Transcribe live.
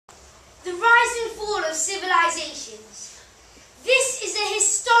and fall of civilizations. This is a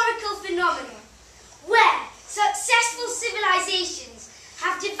historical phenomenon where successful civilizations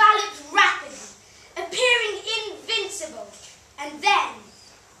have developed rapidly, appearing invincible, and then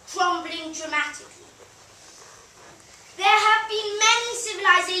crumbling dramatically. There have been many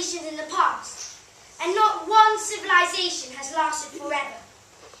civilizations in the past, and not one civilization has lasted forever.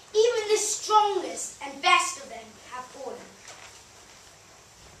 Even the strongest and best of them have fallen.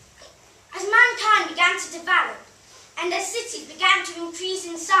 As mankind began to develop, and as cities began to increase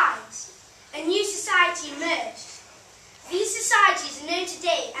in size, a new society emerged. These societies are known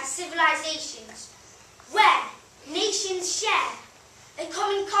today as civilizations, where nations share a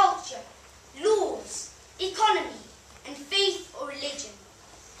common culture, laws, economy, and faith or religion.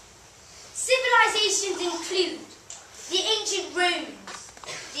 Civilizations include the ancient Romans,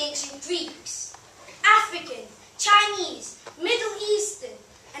 the ancient Greeks, African, Chinese, Middle Eastern,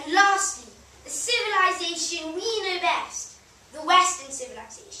 and lastly, the civilization we know best, the Western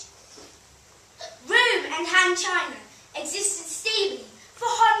civilization. Rome and Han China existed stably for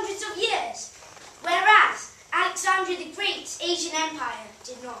hundreds of years, whereas Alexander the Great's Asian Empire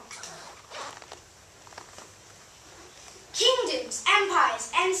did not. Kingdoms,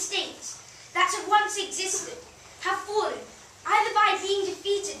 empires, and states that have once existed have fallen either by being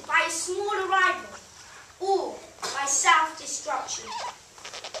defeated by a smaller rival or by self-destruction.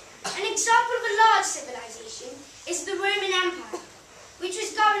 An example of a large civilization is the Roman Empire, which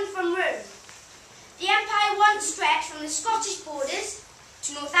was governed from Rome. The empire once stretched from the Scottish borders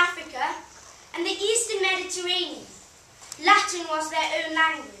to North Africa and the Eastern Mediterranean. Latin was their own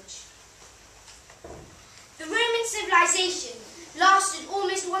language. The Roman civilization lasted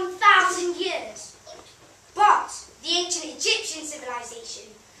almost 1,000 years, but the ancient Egyptian civilization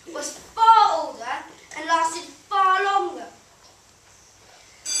was far older and lasted far longer.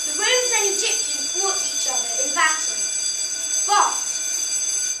 The Romans and Egyptians fought each other in battle, but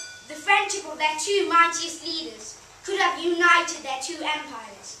the friendship of their two mightiest leaders could have united their two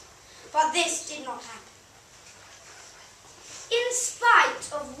empires, but this did not happen. In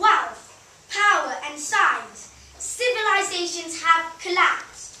spite of wealth, power, and size, civilizations have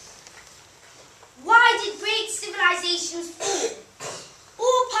collapsed. Why did great civilizations fall?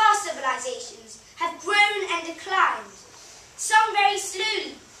 All past civilizations have grown and declined, some very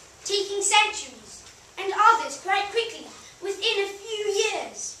slowly, taking centuries, and others quite quickly, within a few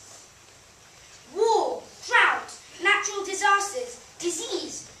years. War, drought, natural disasters,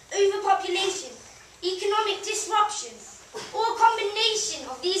 disease, overpopulation, economic disruption, or a combination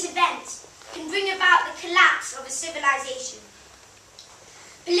of these events can bring about the collapse of a civilization.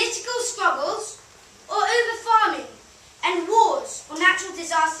 Political struggles, or overfarming, and wars or natural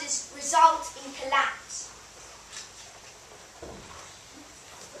disasters result in collapse.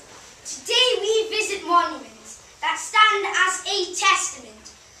 Today we visit monuments that stand as a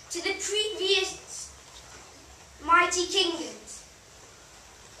testament to the previous mighty kingdoms.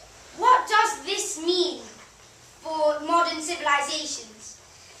 What does this mean for modern civilizations?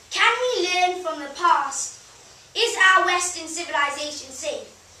 Can we learn from the past? Is our Western civilization safe?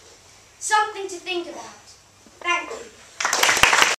 Something to think about. Thank you.